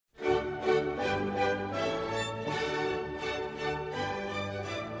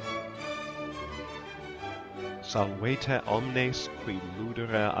Salvete omnes qui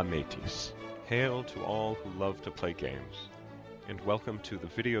ludere ametis. Hail to all who love to play games, and welcome to the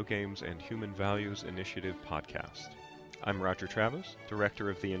Video Games and Human Values Initiative podcast. I'm Roger Travis, Director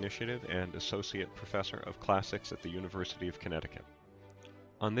of the Initiative and Associate Professor of Classics at the University of Connecticut.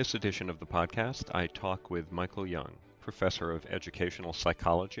 On this edition of the podcast, I talk with Michael Young, Professor of Educational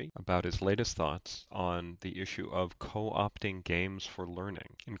Psychology, about his latest thoughts on the issue of co-opting games for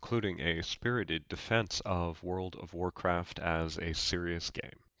learning, including a spirited defense of World of Warcraft as a serious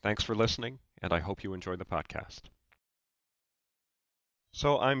game. Thanks for listening, and I hope you enjoy the podcast.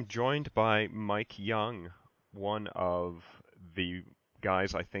 So I'm joined by Mike Young, one of the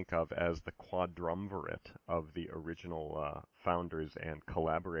guys I think of as the quadrumvirate of the original founders and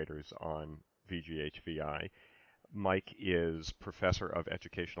collaborators on VGHVI. Mike is Professor of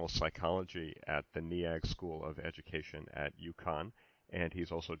Educational Psychology at the NEAG School of Education at UConn, and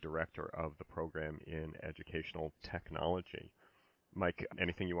he's also Director of the program in Educational Technology. Mike,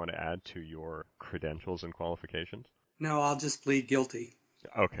 anything you want to add to your credentials and qualifications? No, I'll just plead guilty.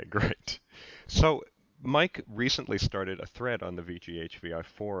 Okay, great. So Mike recently started a thread on the VGHVI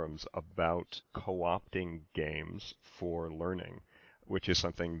forums about co-opting games for learning, which is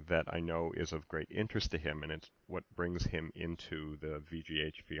something that I know is of great interest to him, and it's what brings him into the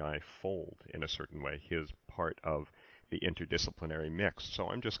VGHVI fold in a certain way. He is part of the interdisciplinary mix. So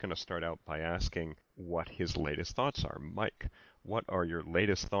I'm just going to start out by asking what his latest thoughts are. Mike, what are your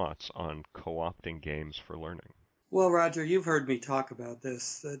latest thoughts on co-opting games for learning? Well, Roger, you've heard me talk about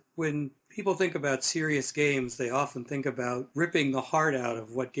this, that when people think about serious games, they often think about ripping the heart out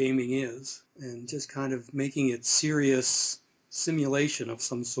of what gaming is and just kind of making it serious simulation of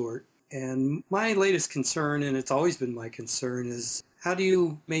some sort. And my latest concern, and it's always been my concern, is how do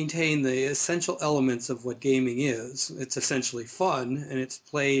you maintain the essential elements of what gaming is? It's essentially fun, and it's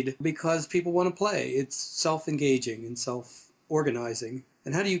played because people want to play. It's self-engaging and self-organizing.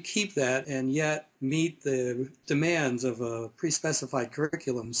 And how do you keep that and yet meet the demands of a pre-specified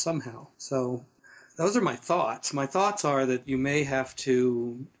curriculum somehow? So those are my thoughts. My thoughts are that you may have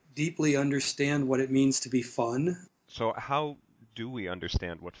to deeply understand what it means to be fun. So how do we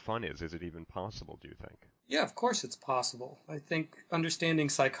understand what fun is? Is it even possible, do you think? Yeah, of course it's possible. I think understanding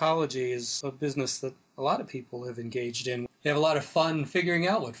psychology is a business that a lot of people have engaged in. They have a lot of fun figuring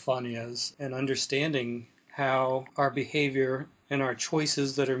out what fun is and understanding how our behavior and our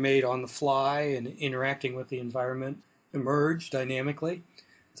choices that are made on the fly and interacting with the environment emerge dynamically.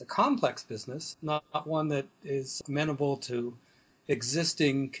 It's a complex business, not one that is amenable to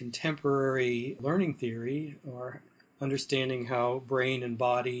existing contemporary learning theory or understanding how brain and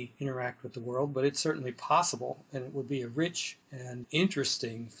body interact with the world, but it's certainly possible, and it would be a rich and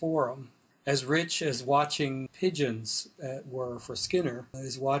interesting forum. As rich as watching pigeons were for Skinner,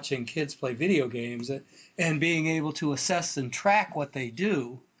 is watching kids play video games and being able to assess and track what they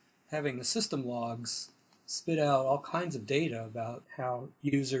do, having the system logs spit out all kinds of data about how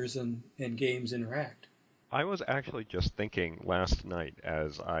users and games interact. I was actually just thinking last night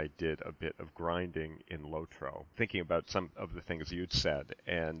as I did a bit of grinding in Lotro, thinking about some of the things you'd said,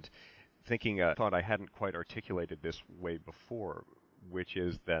 and thought I hadn't quite articulated this way before, which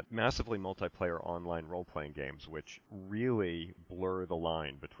is that massively multiplayer online role-playing games, which really blur the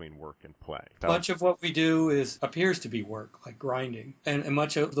line between work and play. Much of what we do appears to be work, like grinding. And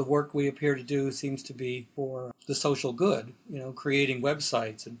much of the work we appear to do seems to be for the social good, creating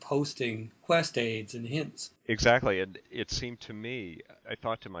websites and posting quest aids and hints. Exactly, and it seemed to me, I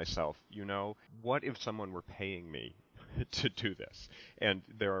thought to myself, what if someone were paying me to do this? And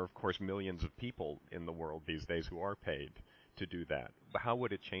there are, of course, millions of people in the world these days who are paid to do that. How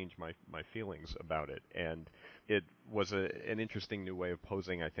would it change my feelings about it? And it was an interesting new way of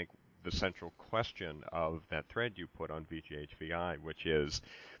posing, I think, the central question of that thread you put on VGHVI, which is,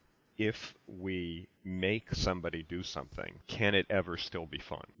 if we make somebody do something, can it ever still be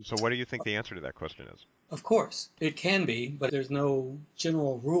fun? So what do you think the answer to that question is? Of course, it can be, but there's no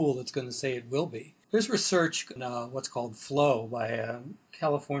general rule that's going to say it will be. There's research on what's called Flow by a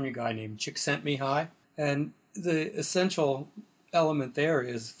California guy named Csikszentmihalyi, and the essential element there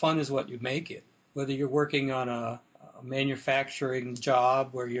is fun is what you make it. Whether you're working on a manufacturing job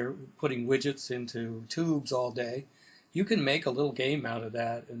where you're putting widgets into tubes all day, you can make a little game out of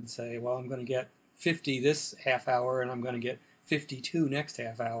that and say, well, I'm going to get 50 this half hour and I'm going to get 52 next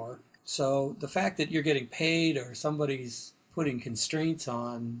half hour. So the fact that you're getting paid or somebody's putting constraints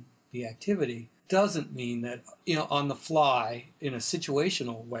on the activity doesn't mean that, on the fly, in a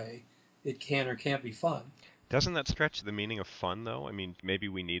situational way, it can or can't be fun. Doesn't that stretch the meaning of fun, though? I mean, maybe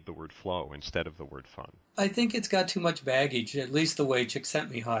we need the word flow instead of the word fun. I think it's got too much baggage, at least the way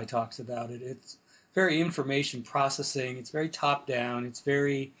Csikszentmihalyi talks about it. very information processing. It's very top down. It's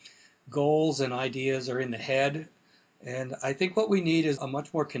very goals and ideas are in the head. And I think what we need is a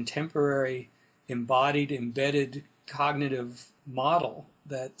much more contemporary, embodied, embedded cognitive model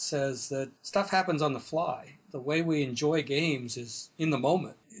that says that stuff happens on the fly. The way we enjoy games is in the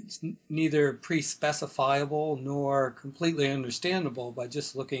moment. It's neither pre-specifiable nor completely understandable by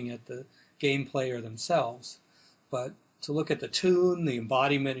just looking at the game player themselves, but to look at the tune, the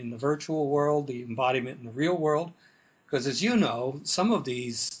embodiment in the virtual world, the embodiment in the real world. Because as you know, some of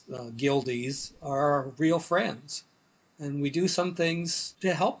these guildies are real friends, and we do some things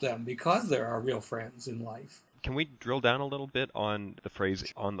to help them because they're our real friends in life. Can we drill down a little bit on the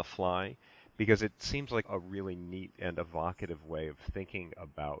phrase on the fly? Because it seems like a really neat and evocative way of thinking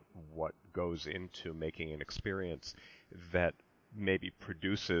about what goes into making an experience that maybe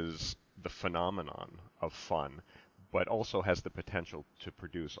produces the phenomenon of fun, but also has the potential to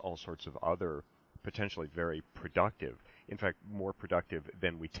produce all sorts of other potentially very productive, in fact, more productive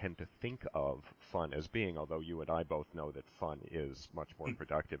than we tend to think of fun as being, although you and I both know that fun is much more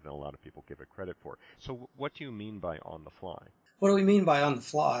productive than a lot of people give it credit for. So what do you mean by on the fly? What we mean by on the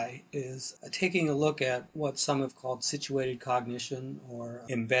fly is taking a look at what some have called situated cognition or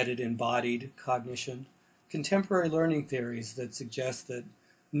embedded embodied cognition, contemporary learning theories that suggest that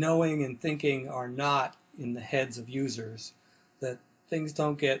knowing and thinking are not in the heads of users, that things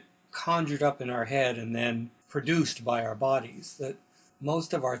don't get conjured up in our head and then produced by our bodies, that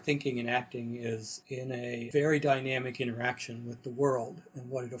most of our thinking and acting is in a very dynamic interaction with the world and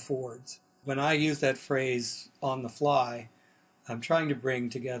what it affords. When I use that phrase on the fly, I'm trying to bring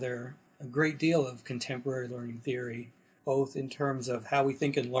together a great deal of contemporary learning theory, both in terms of how we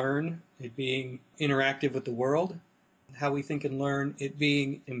think and learn, it being interactive with the world, how we think and learn, it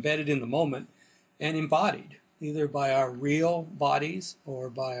being embedded in the moment and embodied, either by our real bodies or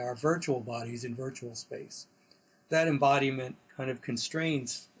by our virtual bodies in virtual space. That embodiment kind of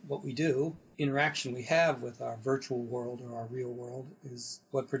constrains what we do. Interaction we have with our virtual world or our real world is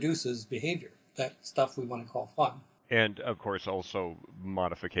what produces behavior, that stuff we want to call fun. And, of course, also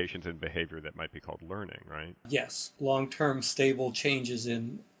modifications in behavior that might be called learning, right? Yes, long-term stable changes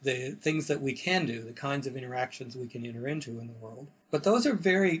in the things that we can do, the kinds of interactions we can enter into in the world. But those are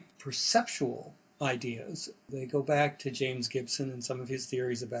very perceptual ideas. They go back to James Gibson and some of his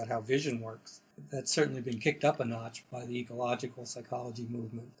theories about how vision works. That's certainly been kicked up a notch by the ecological psychology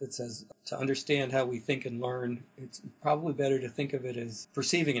movement that says to understand how we think and learn, it's probably better to think of it as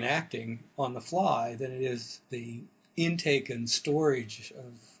perceiving and acting on the fly than it is the intake and storage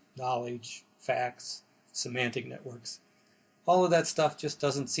of knowledge, facts, semantic networks. All of that stuff just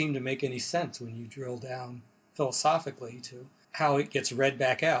doesn't seem to make any sense when you drill down philosophically to how it gets read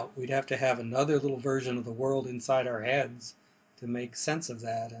back out. We'd have to have another little version of the world inside our heads to make sense of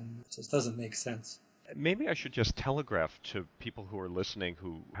that, and it just doesn't make sense. Maybe I should just telegraph to people who are listening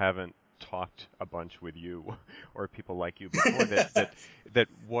who haven't talked a bunch with you or people like you before that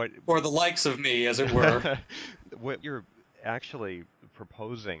what or the likes of me, as it were. What you're actually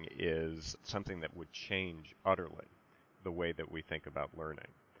proposing is something that would change utterly the way that we think about learning.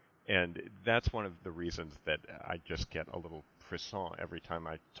 And that's one of the reasons that I just get a little frisson every time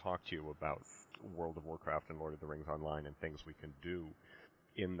I talk to you about World of Warcraft and Lord of the Rings Online and things we can do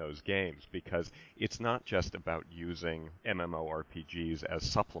in those games, because it's not just about using MMORPGs as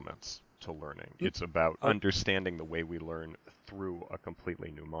supplements to learning. It's about understanding the way we learn through a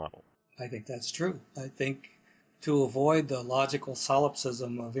completely new model. I think that's true. I think to avoid the logical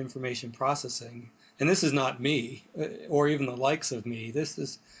solipsism of information processing, and this is not me or even the likes of me, this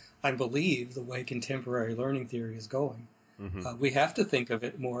is, I believe, the way contemporary learning theory is going. Mm-hmm. We have to think of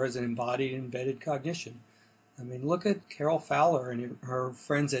it more as an embodied, embedded cognition. I mean, look at Carol Fowler and her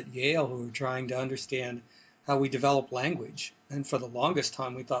friends at Yale who are trying to understand how we develop language. And for the longest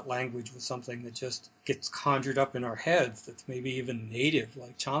time, we thought language was something that just gets conjured up in our heads, that's maybe even native,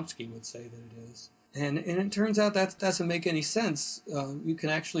 like Chomsky would say that it is. And it turns out that doesn't make any sense. You can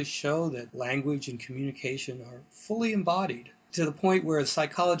actually show that language and communication are fully embodied, to the point where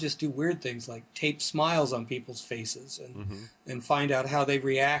psychologists do weird things like tape smiles on people's faces and find out how they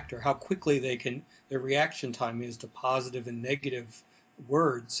react or how quickly their reaction time is to positive and negative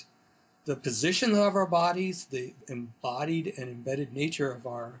words. The position of our bodies, the embodied and embedded nature of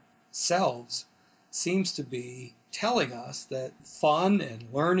our selves seems to be telling us that fun and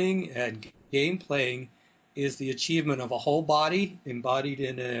learning and game playing is the achievement of a whole body embodied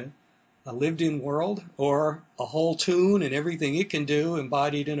in a lived-in world, or a whole tune and everything it can do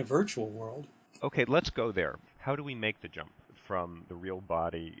embodied in a virtual world. Okay, let's go there. How do we make the jump from the real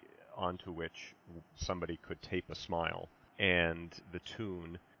body onto which somebody could tape a smile and the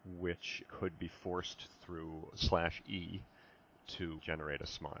tune which could be forced through /E to generate a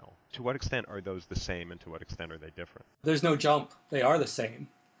smile. To what extent are those the same, and to what extent are they different? There's no jump. They are the same.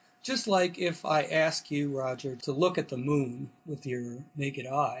 Just like if I ask you, Roger, to look at the moon with your naked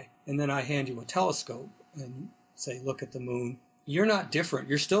eye, and then I hand you a telescope and say, look at the moon, you're not different.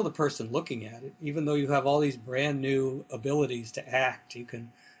 You're still the person looking at it, even though you have all these brand new abilities to act. You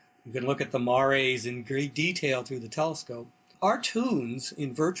can look at the mares in great detail through the telescope. Our tunes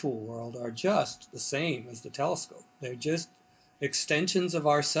in virtual world are just the same as the telescope. They're just extensions of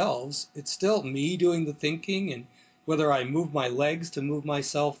ourselves. It's still me doing the thinking, and whether I move my legs to move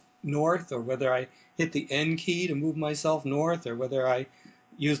myself north, or whether I hit the N key to move myself north, or whether I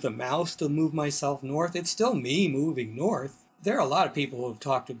use the mouse to move myself north, it's still me moving north. There are a lot of people who have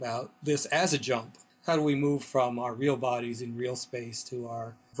talked about this as a jump. How do we move from our real bodies in real space to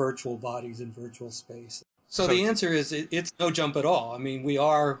our virtual bodies in virtual space? So the answer is it's no jump at all. I mean, we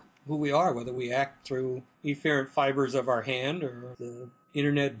are who we are, whether we act through efferent fibers of our hand or the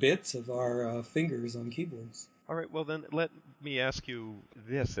internet bits of our fingers on keyboards. All right, well then let me ask you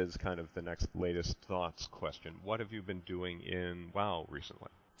this as kind of the next latest thoughts question. What have you been doing in WoW recently?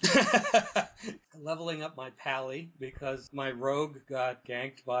 Leveling up my pally because my rogue got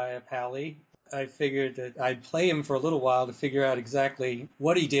ganked by a pally. I figured that I'd play him for a little while to figure out exactly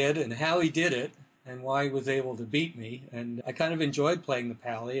what he did and how he did it and why he was able to beat me. And I kind of enjoyed playing the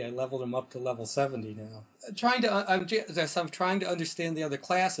pally. I leveled him up to level 70 now. I'm trying to understand the other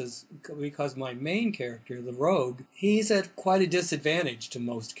classes because my main character, the rogue, he's at quite a disadvantage to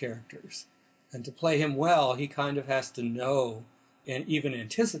most characters. And to play him well, he kind of has to know and even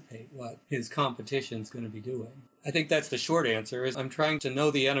anticipate what his competition's going to be doing. I think that's the short answer, is I'm trying to know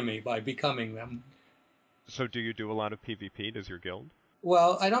the enemy by becoming them. So do you do a lot of PvP? Does your guild?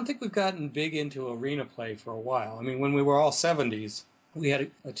 Well, I don't think we've gotten big into arena play for a while. I mean, when we were all 70s, we had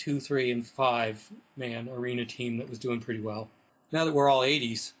a 2, 3, and 5-man arena team that was doing pretty well. Now that we're all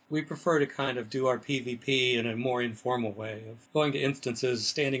 80s, we prefer to kind of do our PvP in a more informal way of going to instances,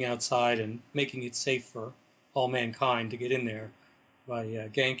 standing outside, and making it safe for all mankind to get in there by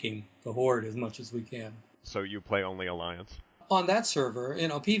ganking the Horde as much as we can. So you play only Alliance? On that server,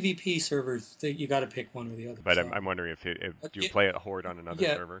 PvP servers, you got to pick one or the other. But so. I'm wondering if do you play a Horde on another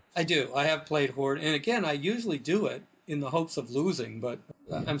server? I do. I have played Horde. And again, I usually do it in the hopes of losing, but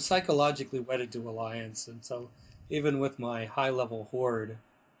I'm psychologically wedded to Alliance. And so even with my high-level Horde,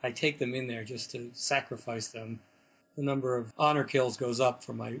 I take them in there just to sacrifice them. The number of honor kills goes up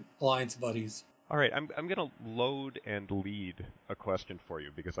for my Alliance buddies. All right, I'm going to load and lead a question for you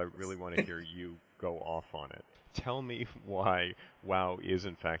because I really want to hear you go off on it. Tell me why WoW is,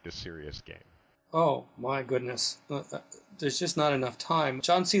 in fact, a serious game. Oh, my goodness. There's just not enough time.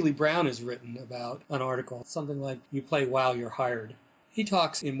 John Seeley Brown has written about an article, something like, you play WoW, you're hired. He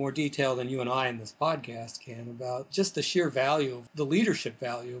talks in more detail than you and I in this podcast can about just the sheer value, the leadership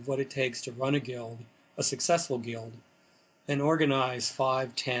value of what it takes to run a guild, a successful guild, and organize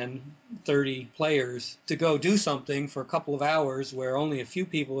 5, 10, 30 players to go do something for a couple of hours where only a few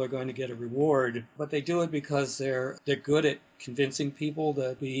people are going to get a reward, but they do it because they're good at convincing people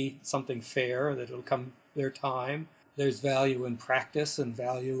to be something fair, that it'll come their time. There's value in practice and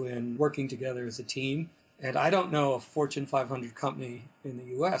value in working together as a team. And I don't know a Fortune 500 company in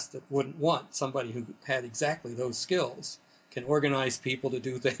the U.S. that wouldn't want somebody who had exactly those skills. Can organize people to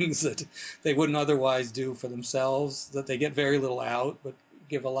do things that they wouldn't otherwise do for themselves, that they get very little out, but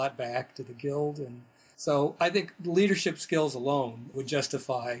give a lot back to the guild. And so I think leadership skills alone would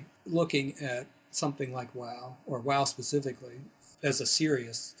justify looking at something like WoW, or WoW specifically, as a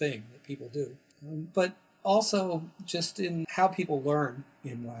serious thing that people do. But also just in how people learn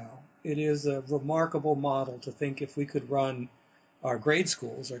in WoW. It is a remarkable model to think if we could run our grade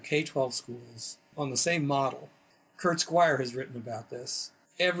schools, our K-12 schools, on the same model. Kurt Squire has written about this.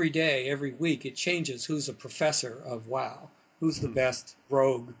 Every day, every week, it changes who's a professor of WoW, who's the best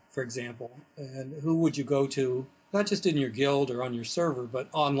rogue, for example, and who would you go to, not just in your guild or on your server, but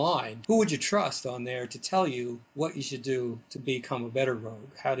online. Who would you trust on there to tell you what you should do to become a better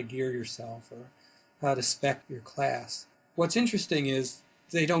rogue, how to gear yourself, or how to spec your class. What's interesting is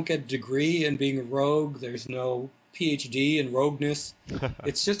they don't get a degree in being a rogue. There's no PhD in rogueness.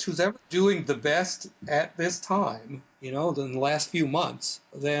 It's just who's ever doing the best at this time, in the last few months,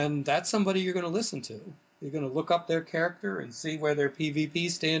 then that's somebody you're going to listen to. You're going to look up their character and see where their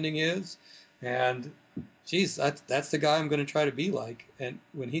PvP standing is. And, geez, that's the guy I'm going to try to be like. And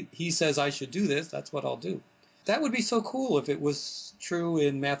when he says I should do this, that's what I'll do. That would be so cool if it was true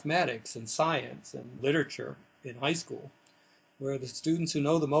in mathematics and science and literature in high school. where the students who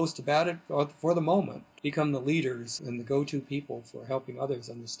know the most about it for the moment become the leaders and the go-to people for helping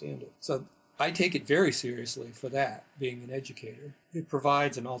others understand it. So I take it very seriously for that, being an educator. It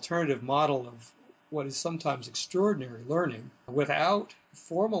provides an alternative model of what is sometimes extraordinary learning without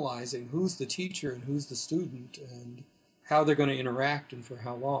formalizing who's the teacher and who's the student and how they're going to interact and for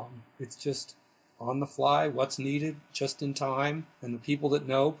how long. It's just on the fly, what's needed, just in time, and the people that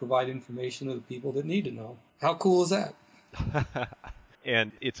know provide information to the people that need to know. How cool is that?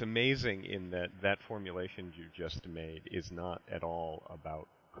 And it's amazing in that that formulation you just made is not at all about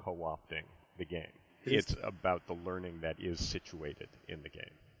co-opting the game. It's about the learning that is situated in the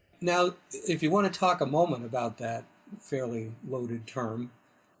game. Now, if you want to talk a moment about that fairly loaded term,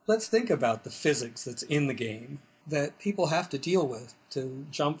 let's think about the physics that's in the game that people have to deal with to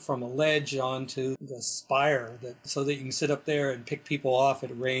jump from a ledge onto the spire so that you can sit up there and pick people off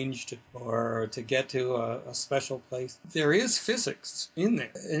at a range or to get to a special place. There is physics in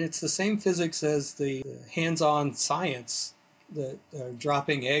there, and it's the same physics as the hands-on science that are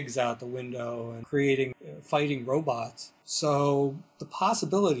dropping eggs out the window and creating fighting robots. So the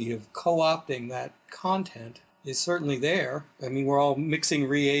possibility of co-opting that content is certainly there. I mean, we're all mixing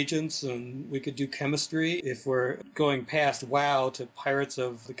reagents, and we could do chemistry. If we're going past WoW to Pirates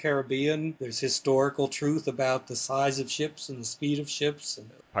of the Caribbean, there's historical truth about the size of ships and the speed of ships.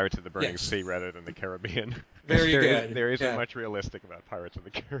 And Pirates of the Burning Sea rather than the Caribbean. Very good. There isn't much realistic about Pirates of the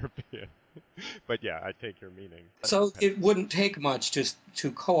Caribbean. But yeah, I take your meaning. So it wouldn't take much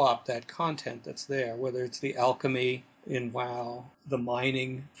to co-opt that content that's there, whether it's the alchemy in WoW, the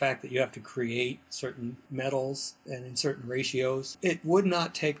mining, the fact that you have to create certain metals and in certain ratios. It would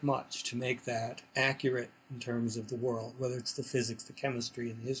not take much to make that accurate in terms of the world, whether it's the physics, the chemistry,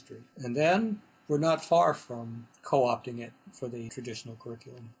 and the history. And then we're not far from co-opting it for the traditional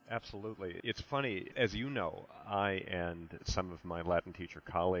curriculum. Absolutely. It's funny, as you know, I and some of my Latin teacher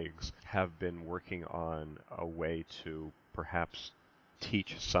colleagues have been working on a way to perhaps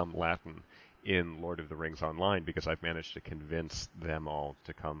teach some Latin in Lord of the Rings Online, because I've managed to convince them all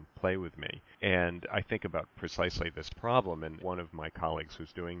to come play with me. And I think about precisely this problem, and one of my colleagues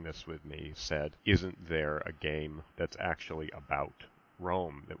who's doing this with me said, isn't there a game that's actually about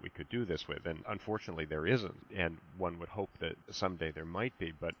Rome that we could do this with? And unfortunately there isn't, and one would hope that someday there might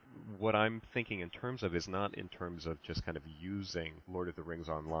be. But what I'm thinking in terms of is not in terms of just kind of using Lord of the Rings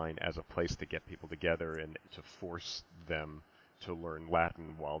Online as a place to get people together and to force them to learn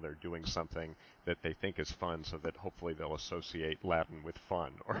Latin while they're doing something that they think is fun, so that hopefully they'll associate Latin with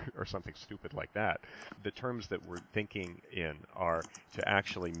fun or something stupid like that. The terms that we're thinking in are to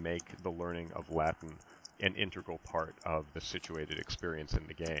actually make the learning of Latin an integral part of the situated experience in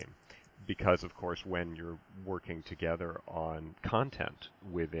the game. Because, of course, when you're working together on content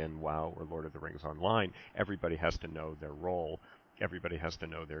within WoW or Lord of the Rings Online, everybody has to know their role. Everybody has to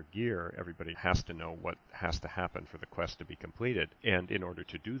know their gear. Everybody has to know what has to happen for the quest to be completed. And in order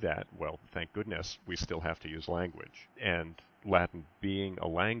to do that, well, thank goodness, we still have to use language. And Latin being a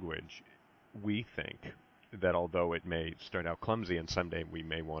language, we think that although it may start out clumsy and someday we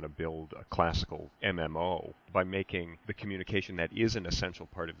may want to build a classical MMO, by making the communication that is an essential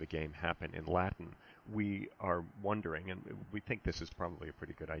part of the game happen in Latin, we are wondering, and we think this is probably a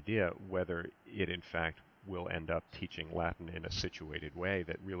pretty good idea, whether it in fact will end up teaching Latin in a situated way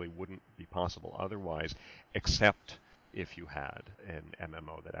that really wouldn't be possible otherwise, except if you had an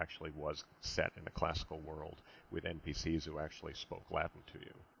MMO that actually was set in a classical world with NPCs who actually spoke Latin to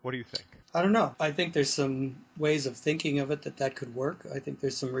you. What do you think? I don't know. I think there's some ways of thinking of it that could work. I think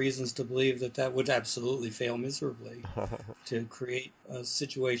there's some reasons to believe that would absolutely fail miserably to create a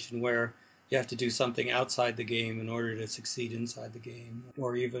situation where you have to do something outside the game in order to succeed inside the game,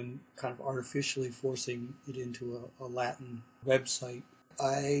 or even kind of artificially forcing it into a Latin website.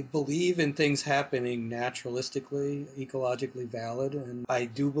 I believe in things happening naturalistically, ecologically valid, and I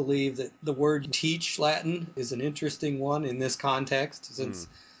do believe that the word teach Latin is an interesting one in this context, since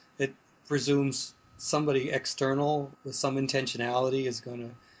it presumes somebody external with some intentionality is going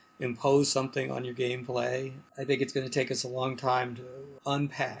to impose something on your gameplay. I think it's going to take us a long time to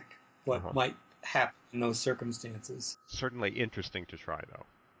unpack what might happen in those circumstances. Certainly interesting to try,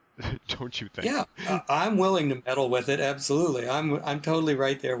 though. Don't you think? Yeah, I'm willing to meddle with it, absolutely. I'm totally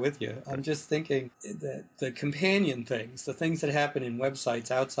right there with you. I'm just thinking that the companion things, the things that happen in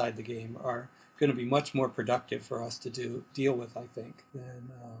websites outside the game, are going to be much more productive for us to deal with, I think, than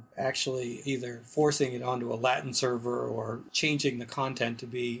actually either forcing it onto a Latin server or changing the content to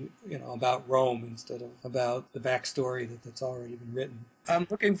be, about Rome instead of about the backstory that's already been written. I'm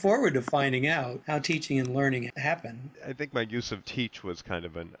looking forward to finding out how teaching and learning happen. I think my use of teach was kind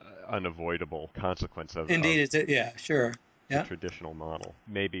of an unavoidable consequence of... Indeed, yeah, sure. Yeah. the traditional model.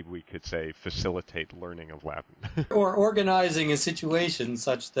 Maybe we could say facilitate learning of Latin. Or organizing a situation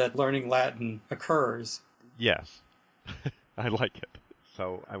such that learning Latin occurs. Yes, I like it.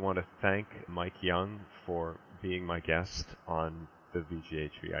 So I want to thank Mike Young for being my guest on the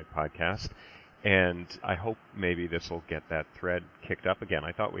VGHVI podcast. And I hope maybe this will get that thread kicked up again.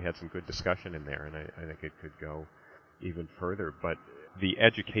 I thought we had some good discussion in there, and I think it could go even further. But the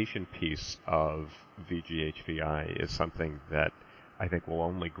education piece of VGHVI is something that I think will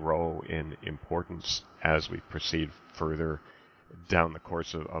only grow in importance as we proceed further down the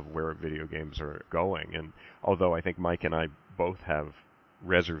course of where video games are going. And although I think Mike and I both have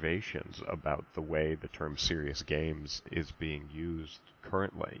reservations about the way the term serious games is being used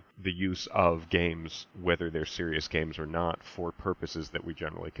currently, the use of games, whether they're serious games or not, for purposes that we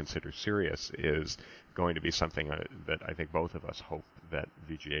generally consider serious, is going to be something that I think both of us hope that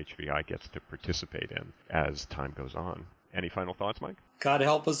VGHVI gets to participate in as time goes on. Any final thoughts, Mike? God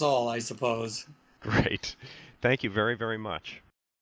help us all, I suppose. Great. Thank you very, very much.